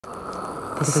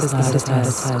This is not a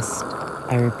test.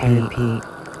 I repeat,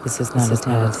 this is not a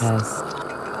test.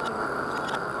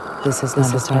 This is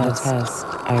not a test.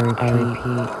 I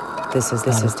repeat, this is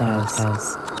not a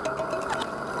test.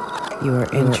 You are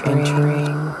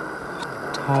entering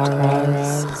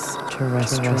Tara's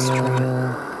terrestrial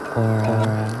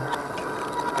aura.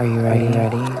 Are you ready?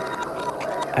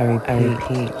 I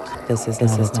repeat, this is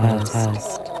not a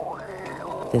test.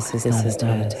 This is not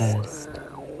a test.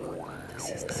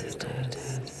 This is not a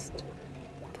test.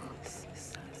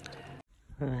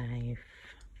 Life.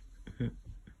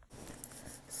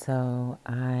 So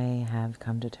I have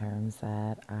come to terms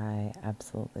that I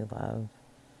absolutely love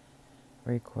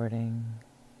recording,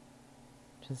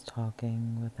 just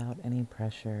talking without any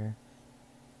pressure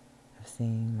of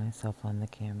seeing myself on the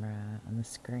camera, on the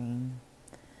screen.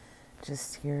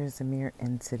 Just here as a mere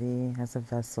entity, as a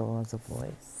vessel, as a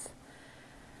voice,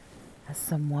 as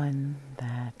someone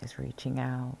that is reaching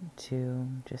out to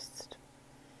just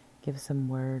give some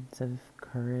words of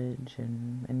courage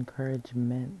and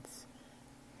encouragement.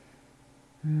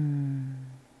 And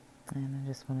I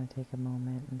just want to take a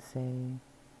moment and say,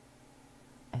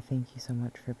 I thank you so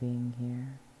much for being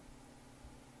here.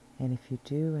 And if you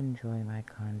do enjoy my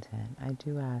content, I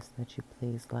do ask that you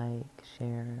please like,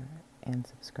 share, and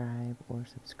subscribe, or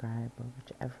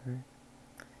whichever,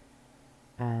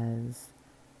 as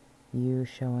you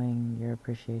showing your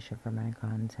appreciation for my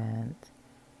content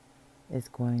is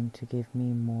going to give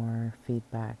me more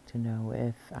feedback to know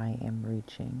if I am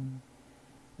reaching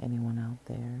anyone out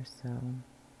there. So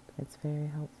it's very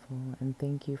helpful, and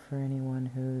thank you for anyone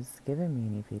who's given me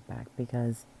any feedback,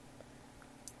 because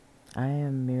I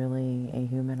am merely a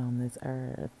human on this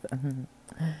earth.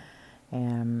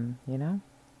 And,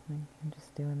 I'm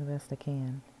just doing the best I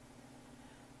can.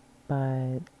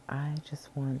 But I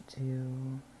just want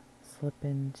to slip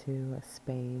into a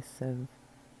space of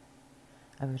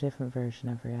a different version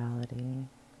of reality.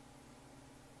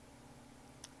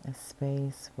 A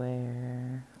space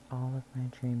where all of my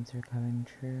dreams are coming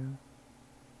true.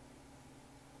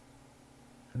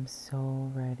 I'm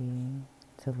so ready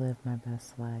to live my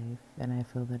best life, and I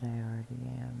feel that I already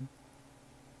am.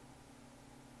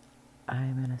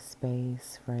 I'm in a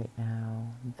space right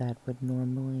now that would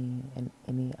normally, in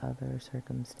any other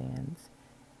circumstance,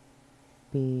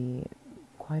 be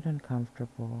quite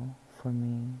uncomfortable for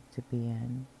me to be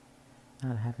in.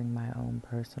 Not having my own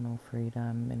personal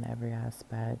freedom in every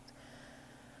aspect.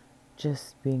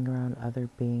 Just being around other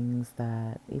beings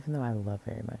that, even though I love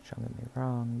very much, don't get me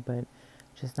wrong, but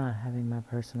just not having my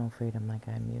personal freedom like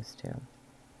I'm used to.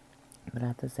 But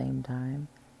at the same time,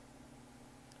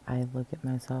 I look at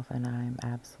myself and I'm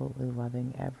absolutely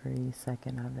loving every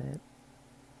second of it.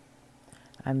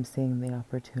 I'm seeing the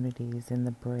opportunities in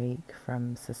the break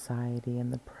from society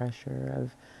and the pressure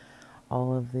of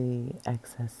all of the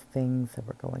excess things that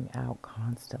were going out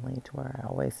constantly, to where I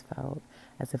always felt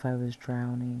as if I was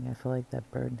drowning. I feel like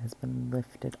that burden has been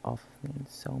lifted off of me in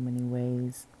so many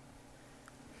ways.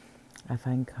 I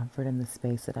find comfort in the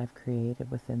space that I've created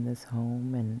within this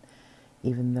home, and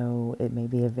even though it may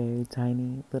be a very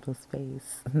tiny little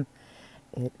space,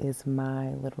 it is my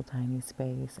little tiny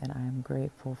space, and I'm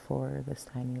grateful for this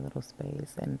tiny little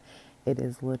space. And it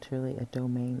is literally a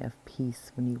domain of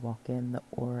peace. When you walk in, the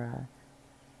aura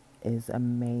is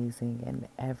amazing, and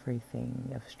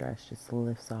everything of stress just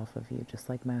lifts off of you, just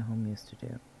like my home used to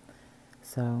do.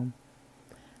 So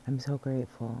I'm so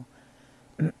grateful.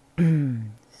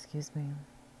 Excuse me.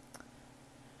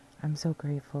 I'm so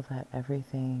grateful that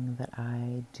everything that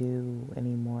I do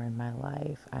anymore in my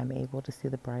life, I'm able to see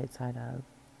the bright side of.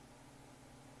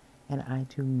 And I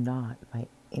do not, by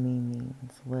any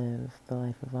means, live the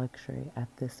life of luxury at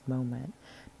this moment.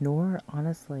 Nor,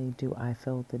 honestly, do I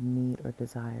feel the need or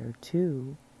desire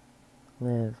to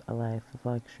live a life of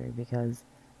luxury. Because,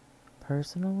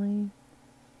 personally,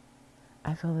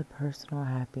 I feel that personal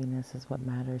happiness is what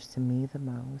matters to me the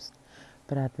most.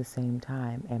 But at the same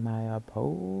time, am I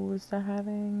opposed to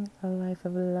having a life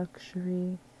of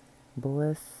luxury,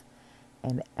 bliss,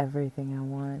 and everything I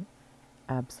want?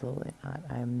 Absolutely not.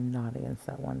 I am not against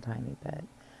that one tiny bit.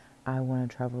 I want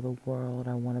to travel the world.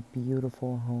 I want a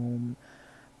beautiful home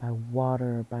by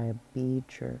water, or by a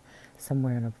beach, or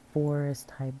somewhere in a forest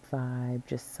type vibe.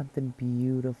 Just something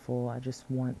beautiful. I just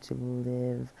want to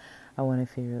live. I want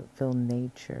to feel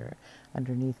nature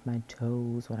underneath my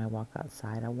toes when I walk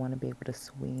outside. I want to be able to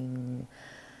swing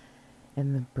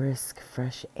in the brisk,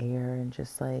 fresh air, and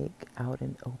just like out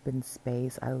in open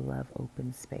space. I love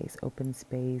open space. Open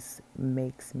space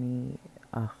makes me,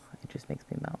 it just makes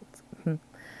me melt.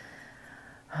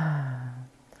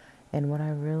 And what I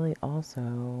really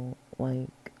also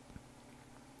like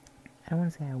don't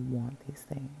want to say I want these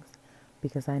things,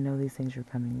 because I know these things are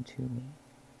coming to me.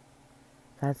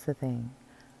 That's the thing.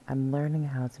 I'm learning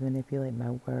how to manipulate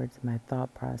my words, my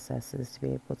thought processes to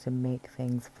be able to make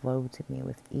things flow to me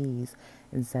with ease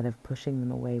instead of pushing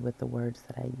them away with the words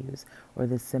that I use or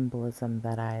the symbolism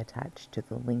that I attach to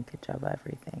the linkage of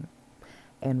everything.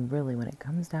 And really, when it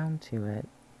comes down to it,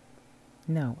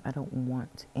 no, I don't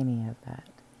want any of that.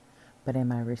 But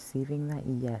am I receiving that?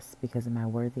 Yes. Because am I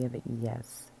worthy of it?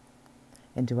 Yes.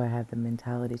 And do I have the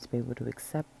mentality to be able to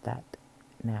accept that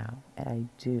now? And I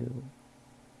do.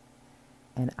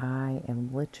 And I am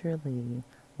literally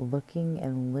looking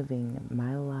and living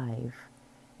my life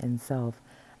and self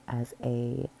as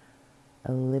a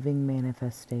living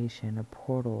manifestation, a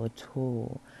portal, a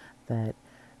tool that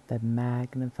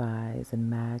magnifies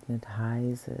and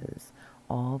magnetizes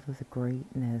all of the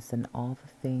greatness and all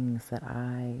the things that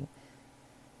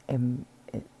am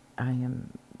I am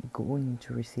going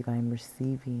to receive. I am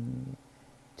receiving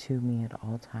to me at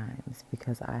all times,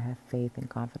 because I have faith and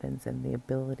confidence in the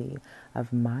ability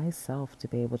of myself to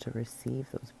be able to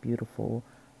receive those beautiful,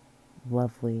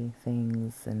 lovely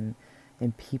things and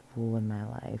people in my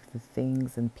life. The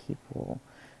things and people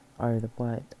are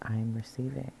what I'm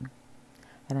receiving.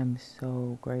 And I'm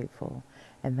so grateful.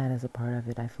 And that is a part of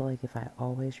it. I feel like if I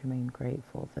always remain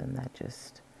grateful, then it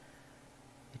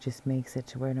just makes it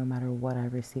to where no matter what I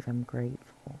receive, I'm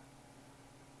grateful.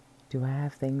 Do I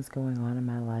have things going on in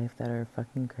my life that are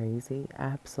fucking crazy?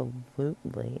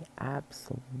 Absolutely.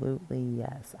 Absolutely,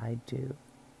 yes, I do.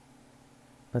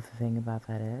 But the thing about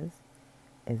that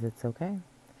is it's okay.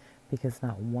 Because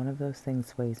not one of those things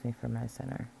sways me from my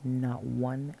center. Not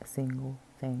one single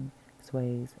thing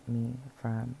sways me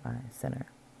from my center.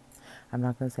 I'm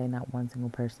not going to say not one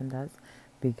single person does,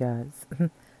 because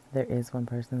there is one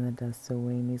person that does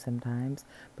sway me sometimes,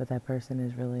 but that person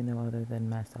is really no other than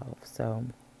myself. So,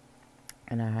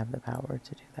 and I have the power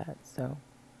to do that. So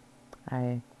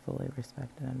I fully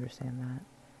respect and understand that.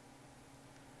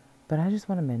 But I just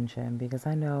want to mention, because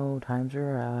I know times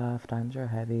are rough, times are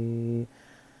heavy.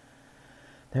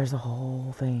 There's a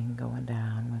whole thing going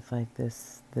down with like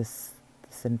this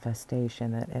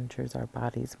infestation that enters our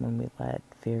bodies when we let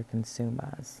fear consume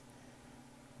us.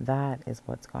 That is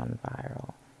what's gone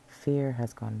viral. Fear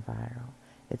has gone viral.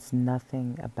 It's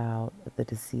nothing about the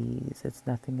disease. It's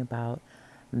nothing about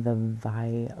the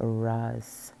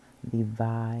virus. The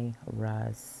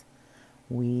virus.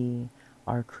 We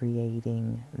are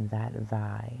creating that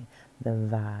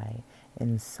the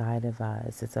inside of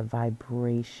us. It's a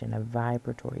vibration, a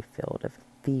vibratory field of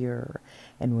fear.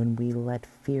 And when we let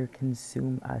fear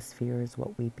consume us, fear is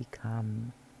what we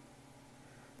become.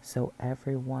 So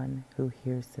everyone who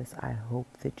hears this, I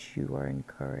hope that you are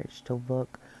encouraged to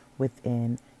look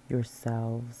within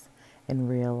yourselves and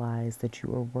realize that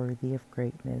you are worthy of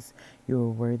greatness, you are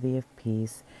worthy of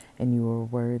peace, and you are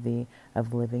worthy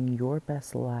of living your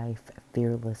best life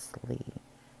fearlessly,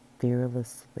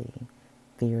 fearlessly,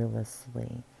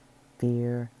 fearlessly,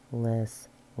 fearlessly.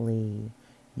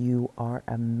 You are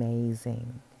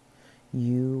amazing.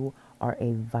 You are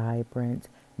a vibrant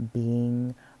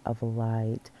being of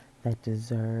light that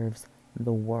deserves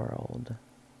the world.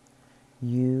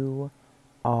 You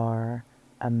are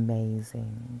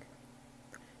amazing.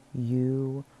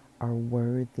 You are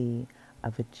worthy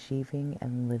of achieving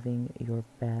and living your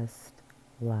best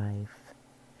life.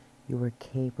 You are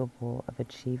capable of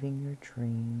achieving your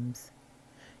dreams.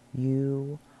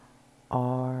 You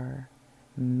are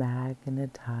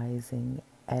magnetizing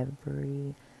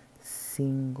every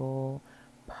single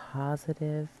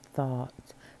positive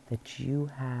thought that you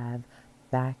have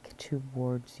back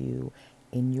towards you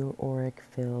in your auric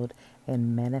field,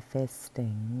 and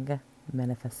manifesting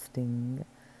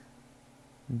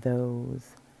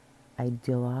those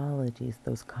ideologies,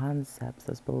 those concepts,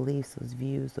 those beliefs, those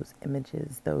views, those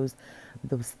images, those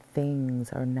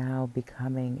things are now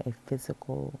becoming a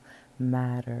physical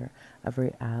matter of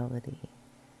reality.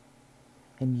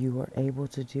 And you are able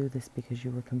to do this because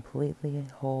you are completely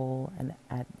whole and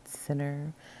at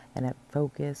center and at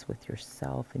focus with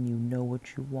yourself, and you know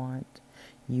what you want.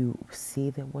 You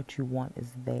see that what you want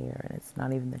is there, and it's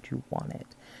not even that you want it.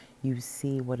 You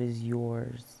see what is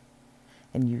yours,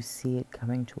 and you see it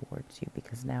coming towards you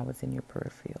because now it's in your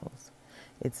peripherals.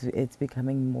 It's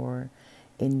becoming more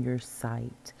in your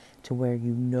sight to where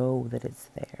you know that it's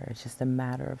there. It's just a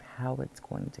matter of how it's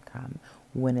going to come,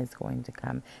 when it's going to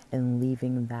come, and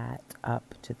leaving that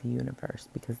up to the universe,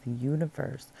 because the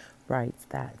universe writes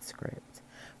that script.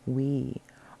 We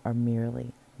are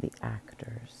merely the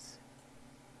actors.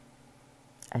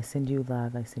 I send you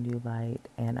love, I send you light,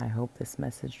 and I hope this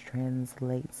message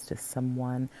translates to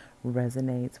someone,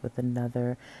 resonates with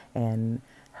another, and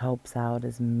helps out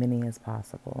as many as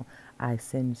possible. I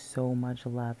send so much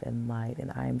love and light,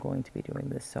 and I am going to be doing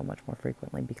this so much more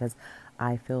frequently because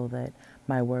I feel that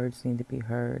my words need to be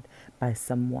heard by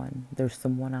someone. There's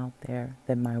someone out there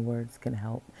that my words can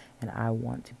help, and I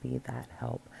want to be that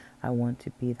help. I want to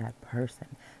be that person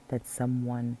that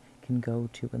someone can go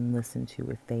to and listen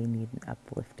to if they need an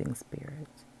uplifting spirit.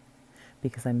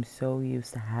 Because I'm so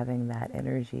used to having that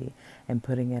energy and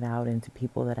putting it out into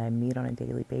people that I meet on a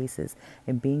daily basis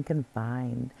and being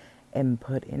confined and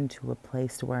put into a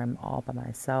place where I'm all by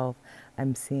myself.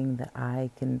 I'm seeing that I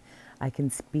can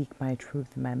speak my truth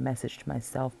and my message to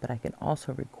myself, but I can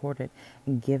also record it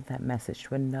and give that message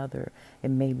to another,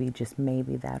 and maybe, just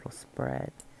maybe, that'll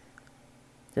spread.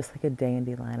 Just like a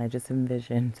dandelion, I just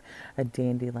envisioned a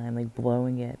dandelion like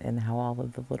blowing it, and how all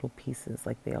of the little pieces,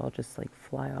 like they all just like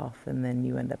fly off, and then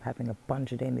you end up having a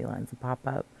bunch of dandelions pop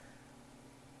up.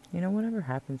 You know, whatever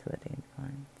happened to the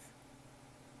dandelions?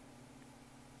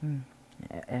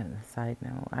 And a side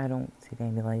note, I don't see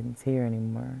dandelions here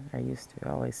anymore. I used to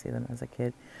always see them as a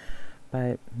kid,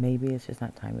 but maybe it's just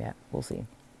not time yet. We'll see.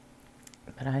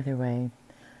 But either way,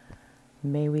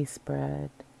 may we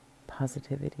spread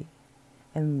positivity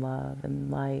and love and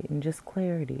light and just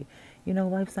clarity. You know,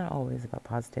 life's not always about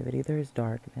positivity. There's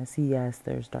darkness. Yes,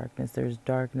 there's darkness. There's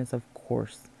darkness, of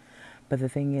course. But the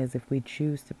thing is, if we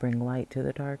choose to bring light to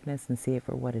the darkness and see it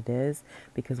for what it is,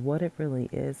 because what it really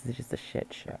is just a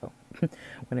shit show.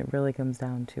 When it really comes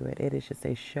down to it, it is just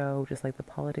a show, just like the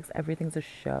politics. Everything's a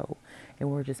show, and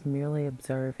we're just merely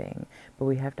observing. But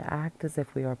we have to act as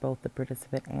if we are both the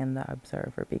participant and the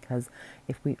observer, because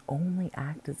if we only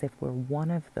act as if we're one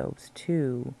of those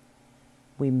two,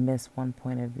 we miss one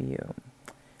point of view.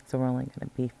 So we're only going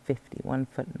to be 50, 1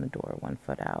 foot in the door, 1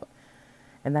 foot out.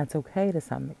 And that's okay to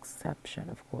some exception,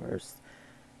 of course.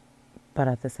 But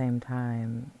at the same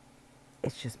time,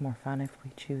 it's just more fun if we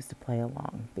choose to play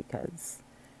along, because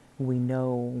we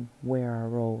know where our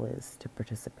role is to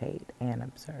participate and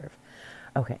observe.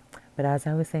 Okay, but as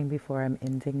I was saying before, I'm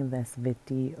ending this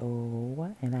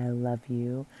video, and I love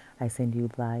you. I send you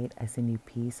light, I send you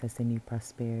peace, I send you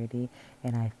prosperity,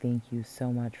 and I thank you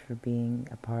so much for being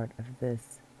a part of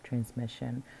this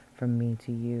transmission from me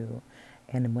to you.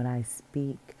 And when I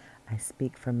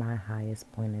speak from my highest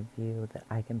point of view that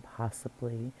I can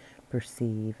possibly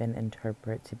perceive and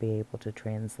interpret to be able to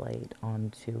translate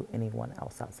onto anyone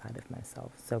else outside of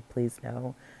myself. So please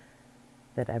know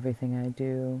that everything I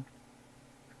do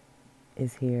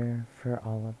is here for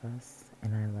all of us,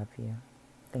 and I love you.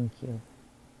 Thank you.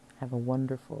 Have a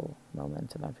wonderful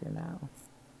momentum of your now.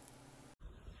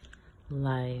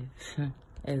 Life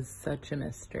is such a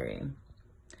mystery.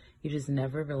 You just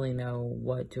never really know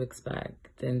what to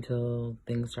expect until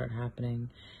things start happening.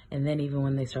 And then even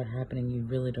when they start happening, you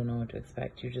really don't know what to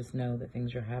expect. You just know that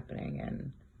things are happening,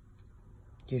 and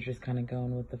you're just kind of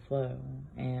going with the flow.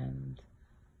 And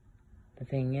the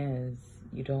thing is,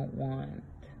 you don't want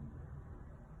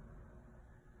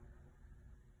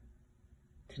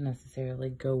to necessarily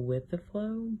go with the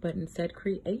flow, but instead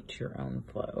create your own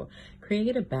flow.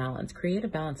 Create a balance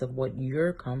of what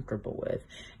you're comfortable with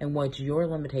and what your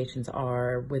limitations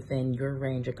are within your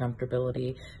range of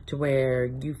comfortability, to where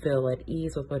you feel at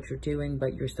ease with what you're doing,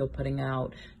 but you're still putting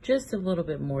out just a little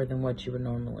bit more than what you would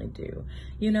normally do.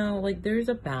 You know, like, there's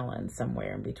a balance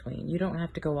somewhere in between. You don't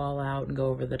have to go all out and go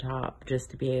over the top just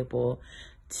to be able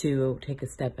to take a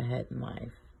step ahead in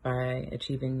life by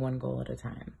achieving one goal at a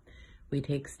time. We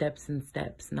take steps and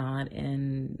steps, not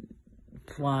in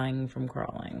flying from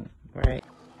crawling, right?